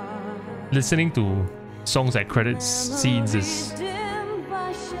dark. Listening to songs at credits scenes is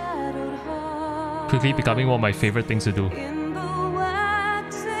quickly becoming one of my favorite things to do. In the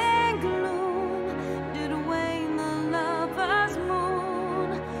waxing gloom did wane the lover's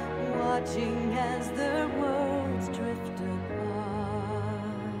moon, watching as their worlds drift apart.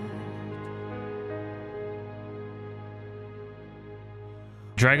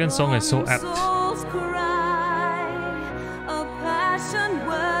 Dragon Song is so apt. Souls cry, a passion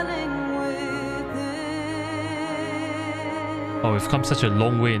welling within. Oh, we've come such a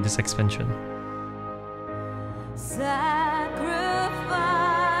long way in this expansion.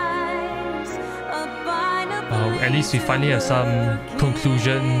 At least we finally have some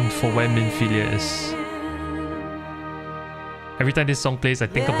conclusion for where Minfilia is. Every time this song plays, I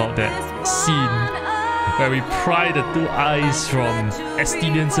think about that scene where we pry the two eyes from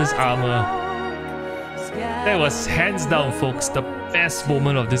Estinians' armor. That was hands down, folks, the best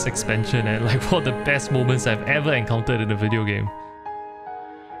moment of this expansion, and like one of the best moments I've ever encountered in a video game.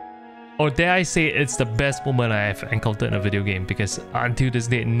 Or dare I say it's the best moment I have encountered in a video game, because until this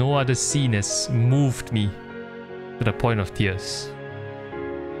day, no other scene has moved me to the point of tears.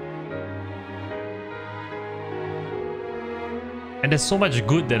 And there's so much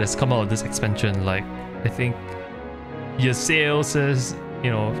good that has come out of this expansion. Like, I think Ysael's,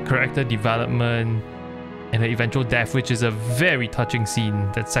 character development and her eventual death, which is a very touching scene,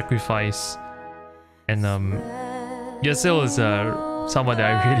 that sacrifice. And Ysael is someone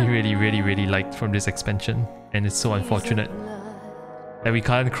that I really liked from this expansion, and it's so unfortunate that we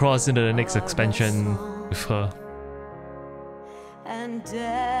can't cross into the next expansion with her.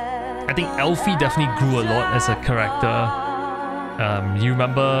 I think Alfie definitely grew a lot as a character. You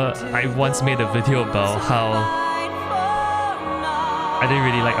remember I once made a video about how I didn't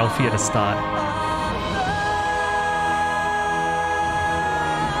really like Alfie at the start.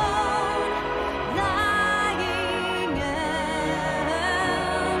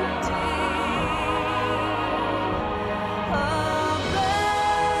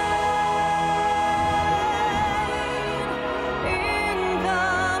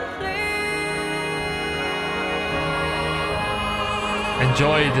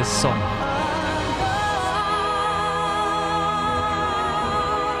 Enjoy this song.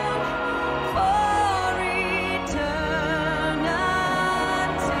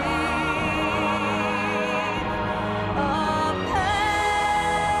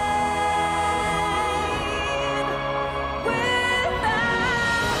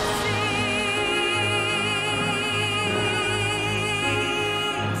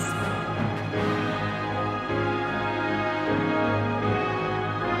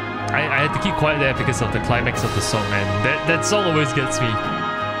 I had to keep quiet there because of the climax of the song, man. That song always gets me.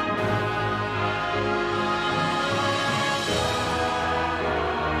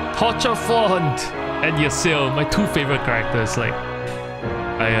 Torture Front and Ysael, my two favorite characters. Like,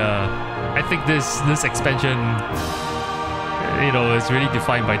 I think this expansion, is really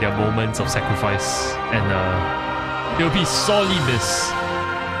defined by their moments of sacrifice, and they'll be sorely missed,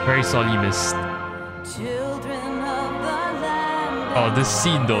 very sorely missed. Oh, this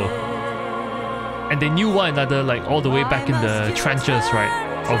scene though. And they knew one another like all the way back in the trenches, right,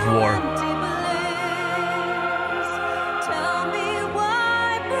 of war.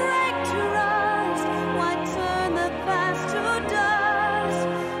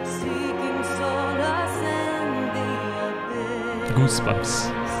 Goosebumps.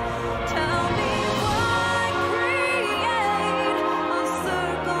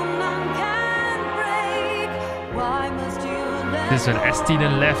 This is when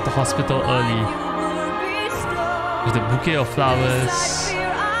Estina left the hospital early with a bouquet of flowers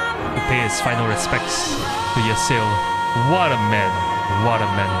to pay his final respects to Yassil. What a man, what a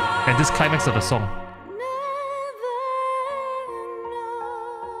man. And this climax of the song.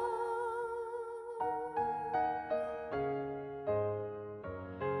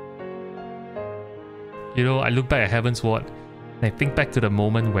 You know, I look back at Heavensward and I think back to the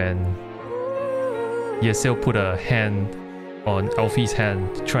moment when Yassil put a hand on Alfie's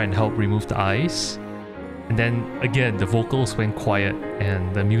hand to try and help remove the eyes. And then again, the vocals went quiet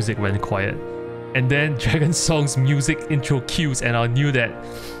and the music went quiet. And then Dragon Song's music intro cues, and I knew that,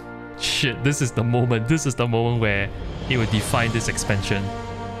 shit, this is the moment where it would define this expansion.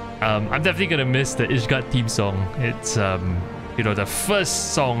 I'm definitely gonna miss the Ishgard theme song. It's, you know, the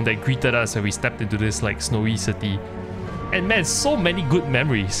first song that greeted us when we stepped into this like snowy city. And man, so many good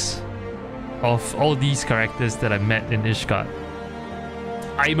memories of all these characters that I met in Ishgard.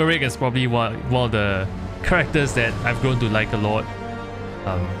 Aymeric is probably one of the characters that I've grown to like a lot.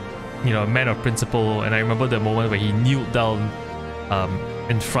 You know, a man of principle, and I remember the moment where he kneeled down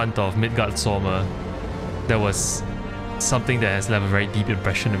in front of Midgard Sormer. That was something that has left a very deep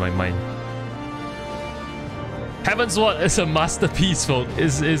impression in my mind. Heavensward is a masterpiece, folks.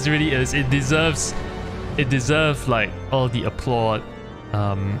 It really is. It deserves like all the applaud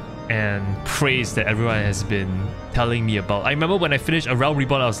and praise that everyone has been telling me about. I remember when I finished A Realm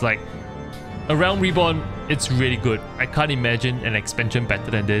Reborn, I was like, A Realm Reborn, it's really good. I can't imagine an expansion better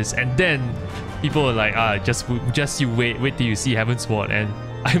than this. And then people were like, just you wait till you see Heavensward. And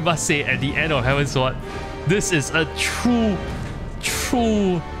I must say, at the end of Heavensward, this is a true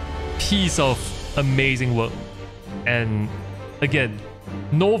piece of amazing work. And again,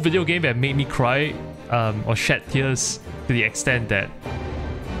 no video game that made me cry or shed tears to the extent that,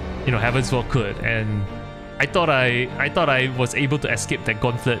 you know, Heavensward could. And I thought I was able to escape that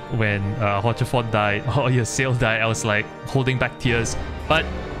gauntlet when Horchafon died or Yassil died. I was like holding back tears. But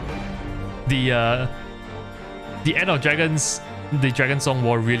the end of the Dragon Song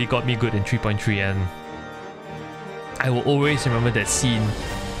War really got me good in 3.3, and I will always remember that scene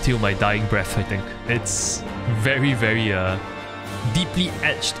till my dying breath. I think it's very deeply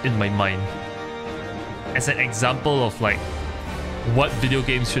etched in my mind as an example of like what video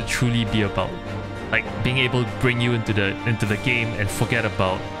games should truly be about. Like being able to bring you into the game and forget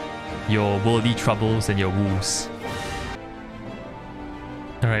about your worldly troubles and your woes.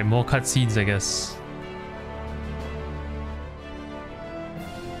 Alright, more cutscenes, I guess.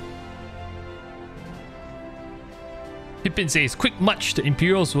 Pippin says, "Quick march, the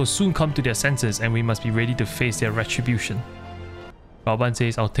Imperials will soon come to their senses and we must be ready to face their retribution." Rauban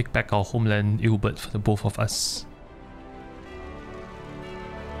says, "I'll take back our homeland, Ilbert, for the both of us."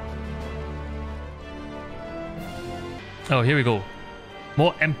 Oh, here we go.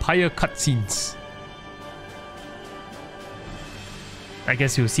 More Empire cutscenes. I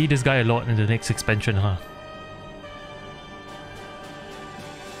guess you'll see this guy a lot in the next expansion, huh?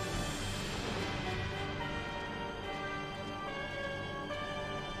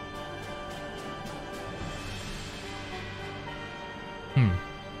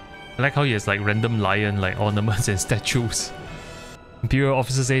 I like how he has like random lion like ornaments and statues. Imperial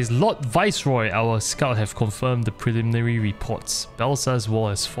officer says, "Lord Viceroy, our scout have confirmed the preliminary reports. Baelsar's war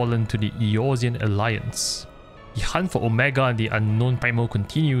has fallen to the Eorzean Alliance. The hunt for Omega and the unknown Primal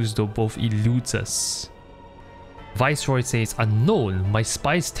continues, though both eludes us." Viceroy says, "Unknown, my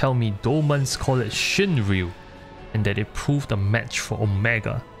spies tell me Dolmans call it Shinryu, and that it proved a match for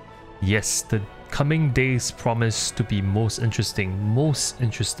Omega. Yes, the coming days promise to be most interesting,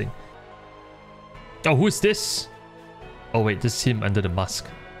 Oh, who is this? Oh wait, this is him under the mask.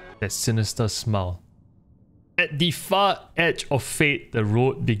 That sinister smile. At the far edge of fate, the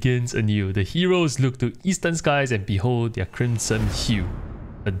road begins anew. The heroes look to eastern skies and behold their crimson hue.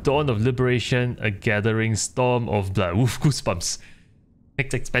 A dawn of liberation, a gathering storm of blood. Woof, goosebumps.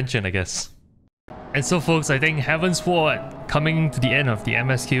 Next expansion, I guess. And so folks, I think Heavensward coming to the end of the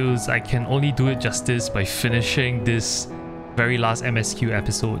MSQs, I can only do it justice by finishing this very last MSQ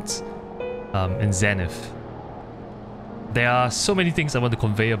episodes in Zenith. There are so many things I want to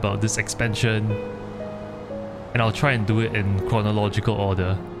convey about this expansion, and I'll try and do it in chronological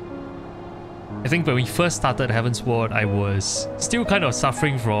order. I think when we first started Heavensward, I was still kind of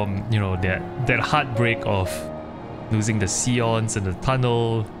suffering from, you know, that heartbreak of losing the Scions in the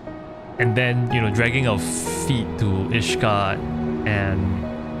tunnel, and then, you know, dragging our feet to Ishgard. And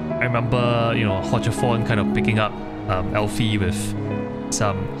I remember, you know, Horchafon kind of picking up Alfie with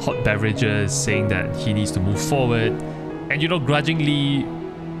some hot beverages, saying that he needs to move forward. And, you know, grudgingly,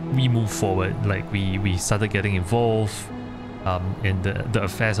 we moved forward. Like, we started getting involved. in the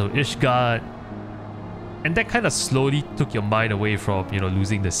affairs of Ishgard. And that kind of slowly took your mind away from, you know,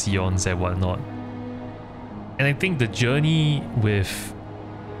 losing the Sions and whatnot. And I think the journey with,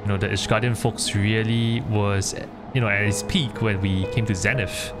 you know, the Ishgardian folks really was, you know, at its peak when we came to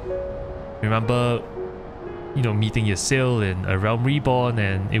Zenith. Remember, you know, meeting Ysayle in A Realm Reborn,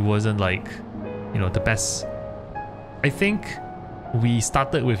 and it wasn't like, you know, the best. I think we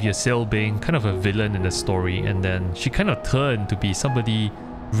started with Ysayle being kind of a villain in the story, and then she kind of turned to be somebody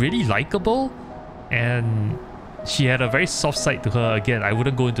really likable, and she had a very soft side to her. Again, I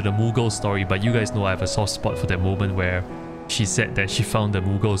wouldn't go into the Mughal story, but you guys know I have a soft spot for that moment where she said that she found the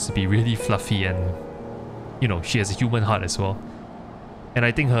Mughals to be really fluffy, and, you know, she has a human heart as well. And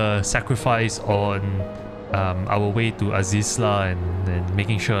I think her sacrifice on our way to Azizla and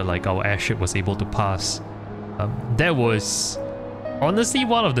making sure like our airship was able to pass, that was honestly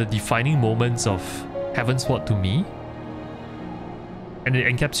one of the defining moments of Heavensward to me. And it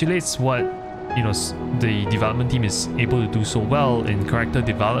encapsulates what, you know, the development team is able to do so well in character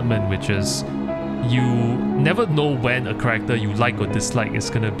development, which is you never know when a character you like or dislike is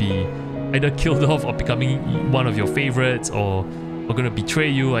gonna be either killed off or becoming one of your favorites, or gonna betray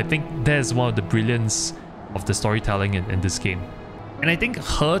you. I think that's one of the brilliance of the storytelling in this game. And I think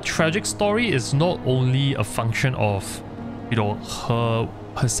her tragic story is not only a function of, you know,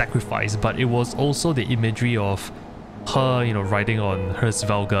 her sacrifice, but it was also the imagery of her, you know, riding on her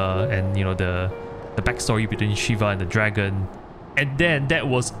Svelga, and, you know, the backstory between Shiva and the dragon. And then that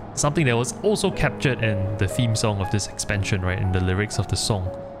was something that was also captured in the theme song of this expansion, right, in the lyrics of the song.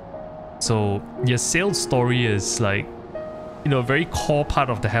 So Ysayle's story is like, you know, a very core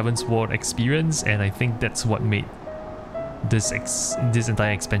part of the Heavensward experience, and I think that's what made this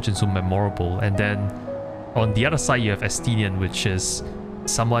entire expansion so memorable. And then on the other side you have Estinian, which is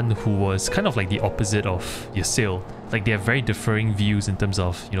someone who was kind of like the opposite of Ysayle. Like, they have very differing views in terms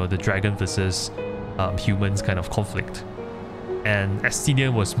of, you know, the dragon versus humans kind of conflict. And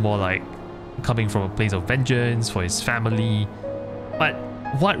Estinian was more like coming from a place of vengeance for his family. But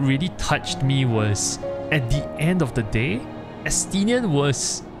what really touched me was, at the end of the day, Estinian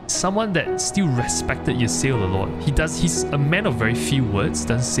was someone that still respected Ysayle a lot. He's a man of very few words,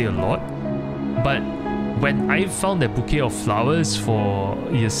 doesn't say a lot. But when I found that bouquet of flowers for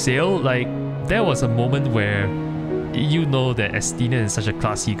Ysayle, like, there was a moment where you know that Estinian is such a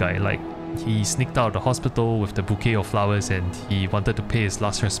classy guy. Like, he sneaked out of the hospital with the bouquet of flowers, and he wanted to pay his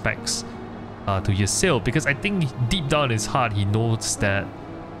last respects to Ysayle, because I think deep down in his heart he knows that,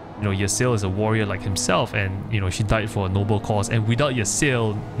 you know, Ysayle is a warrior like himself, and, you know, she died for a noble cause, and without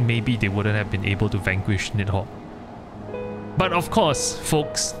Ysayle, maybe they wouldn't have been able to vanquish Nidhogg. But of course,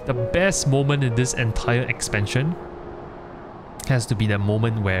 folks, the best moment in this entire expansion has to be that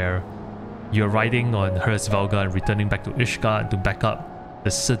moment where you're riding on her Svelga and returning back to Ishgard to back up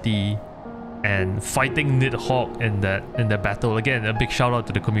the city and fighting Nidhogg in that battle. Again, a big shout out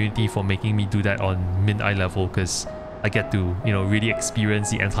to the community for making me do that on mid-eye level, because I get to, you know, really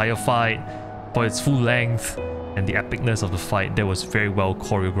experience the entire fight for its full length, and the epicness of the fight that was very well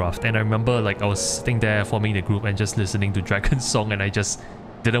choreographed. And I remember, like, I was sitting there forming the group and just listening to Dragon's song, and I just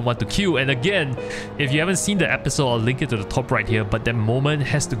didn't want to queue. And again, if you haven't seen the episode, I'll link it to the top right here, but that moment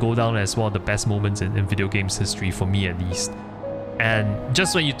has to go down as one of the best moments in video games history, for me at least. And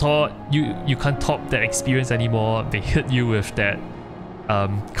just when you thought you can't top that experience anymore, they hit you with that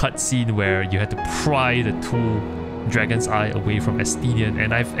cutscene where you had to pry the two Dragon's Eye away from Estinian.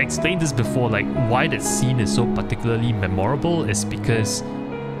 And I've explained this before, like, why that scene is so particularly memorable is because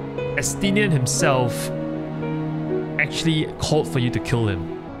Estinian himself actually called for you to kill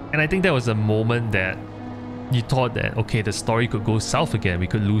him. And I think that was a moment that you thought that, okay, the story could go south again. We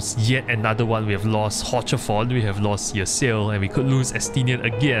could lose yet another one. We have lost 𝐒𝐿𝐴𝐿, we have lost Ysayle, and we could lose Estinian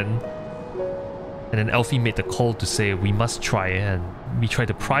again. And then Elfie made the call to say, we must try, and we tried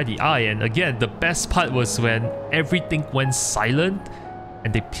to pry the eye. And again, the best part was when everything went silent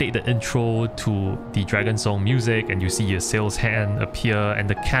and they played the intro to the Dragon Song music, and you see Ysayle's hand appear, and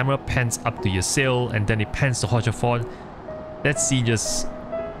the camera pans up to Ysayle, and then it pans to 𝐒𝐿𝐴𝐿. That scene just,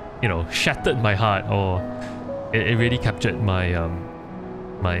 you know, shattered my heart, or it really captured my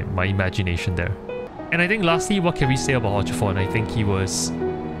my imagination there. And I think lastly, what can we say about 𝐒𝐿𝐴𝐿? I think he was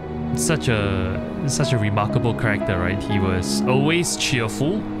such a remarkable character, right? He was always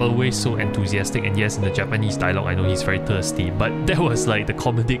cheerful, always so enthusiastic, and yes, in the Japanese dialogue, I know he's very thirsty, but that was like the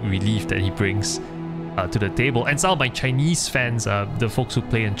comedic relief that he brings to the table. And some of my Chinese fans, the folks who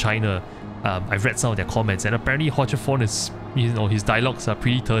play in China, I've read some of their comments, and apparently 𝐒𝐿𝐴𝐿 is, you know, his dialogues are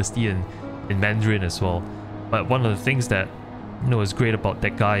pretty thirsty in Mandarin as well. But one of the things that, you know, is great about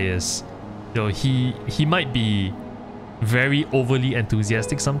that guy is, you know, he might be very overly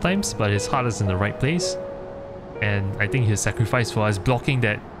enthusiastic sometimes, but his heart is in the right place. And I think his sacrifice for us, blocking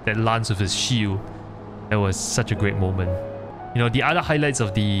that lance with his shield, that was such a great moment. You know, the other highlights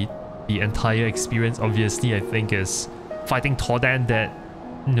of the entire experience, obviously, I think, is fighting Tordan.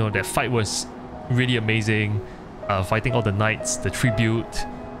 That fight was really amazing. Fighting all the knights, the tribute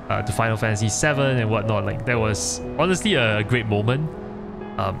to Final Fantasy VII and whatnot. Like, that was honestly a great moment.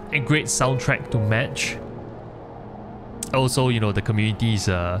 A great soundtrack to match. Also, you know, the community's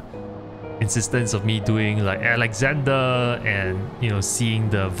insistence of me doing like Alexander and, you know, seeing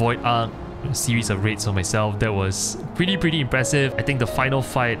the Void Arc series of raids for myself, that was pretty impressive. I think the final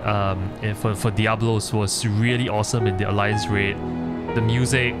fight for Diablos was really awesome in the Alliance raid. The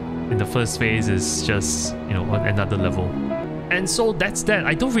music in the first phase is just, you know, on another level. And so that's that.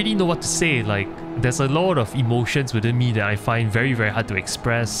 I don't really know what to say. Like, there's a lot of emotions within me that I find very hard to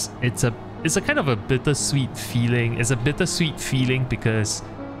express. It's a kind of a bittersweet feeling. It's a bittersweet feeling because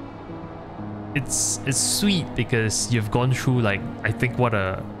it's sweet because you've gone through, like, I think what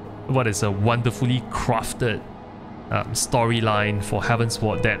is a wonderfully crafted storyline for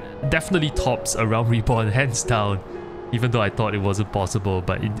Heavensward that definitely tops A Realm Reborn hands down, even though I thought it wasn't possible,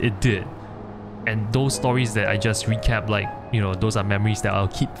 but it did. And those stories that I just recapped, like, you know, those are memories that I'll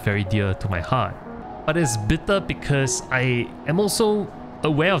keep very dear to my heart. But it's bitter because I am also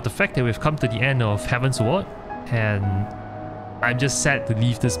aware of the fact that we've come to the end of Heavensward, and I'm just sad to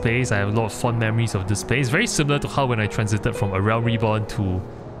leave this place. I have a lot of fond memories of this place. Very similar to how when I transited from A Realm Reborn to,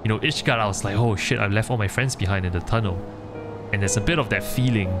 you know, Ishgard, I was like, oh shit, I've left all my friends behind in the tunnel. And there's a bit of that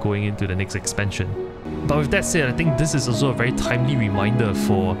feeling going into the next expansion. But with that said, I think this is also a very timely reminder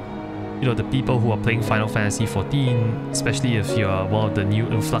for, you know, the people who are playing Final Fantasy XIV, especially if you're one of the new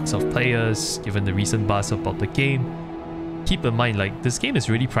influx of players, given the recent buzz about the game. Keep in mind, like, this game is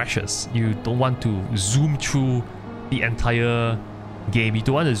really precious. You don't want to zoom through the entire game. You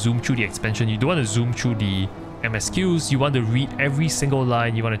don't want to zoom through the expansion. You don't want to zoom through the MSQs. You want to read every single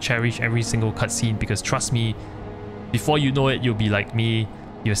line. You want to cherish every single cutscene, because trust me, before you know it, you'll be like me.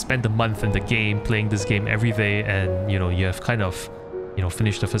 You've spent a month in the game, playing this game every day, and, you know, you have kind of, you know,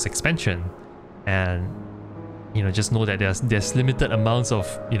 finished the first expansion. And, you know, just know that there's limited amounts of,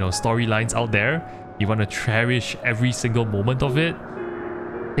 you know, storylines out there. You want to cherish every single moment of it.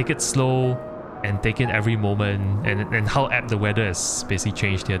 Take it slow and take in every moment, and how apt the weather has basically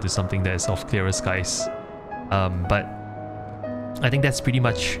changed here to something that is of clearer skies. But I think that's pretty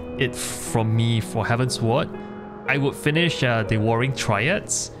much it from me for Heavensward. I would finish the Warring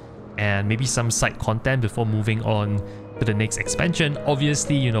Triads and maybe some side content before moving on to the next expansion.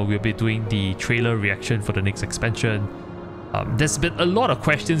 Obviously, you know, we'll be doing the trailer reaction for the next expansion. There's been a lot of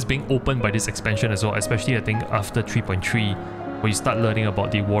questions being opened by this expansion as well, especially I think after 3.3, where you start learning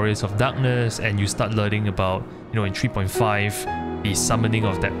about the Warriors of Darkness, and you start learning about, you know, in 3.5, the summoning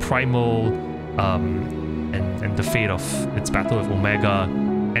of that Primal, and the fate of its battle with Omega.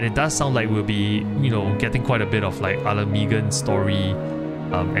 And it does sound like we'll be, you know, getting quite a bit of like Alamegan's story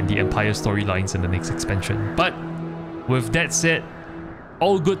and the Empire storylines in the next expansion. But with that said,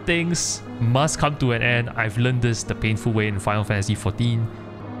 all good things must come to an end. I've learned this the painful way in Final Fantasy XIV.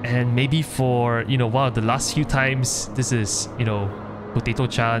 And maybe for, you know, one of the last few times, this is, you know,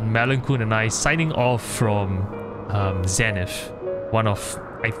 Potato-chan, Melankun and I signing off from Zenith, one of,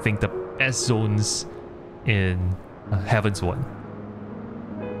 I think, the best zones in Heavensward.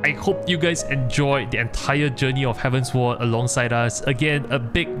 I hope you guys enjoyed the entire journey of Heavensward alongside us. Again, a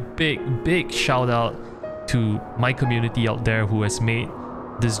big shout out to my community out there who has made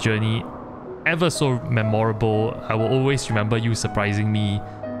this journey ever so memorable. I will always remember you surprising me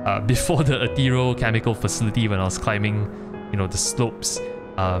before the Atiro chemical facility when I was climbing, you know, the slopes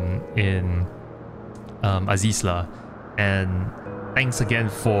in Azizla. And thanks again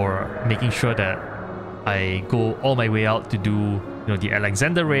for making sure that I go all my way out to do, you know, the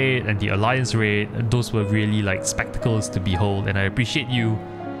Alexander raid and the Alliance raid. Those were really like spectacles to behold, and I appreciate you,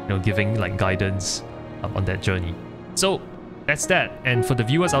 you know, giving like guidance on that journey. So that's that. And for the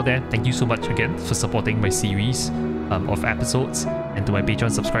viewers out there, thank you so much again for supporting my series of episodes. And to my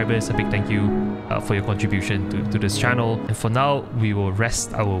Patreon subscribers, a big thank you for your contribution to this channel. And for now, we will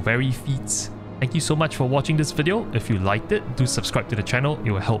rest our weary feet. Thank you so much for watching this video. If you liked it, do subscribe to the channel.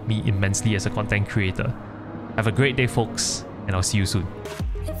 It will help me immensely as a content creator. Have a great day, folks, and I'll see you soon.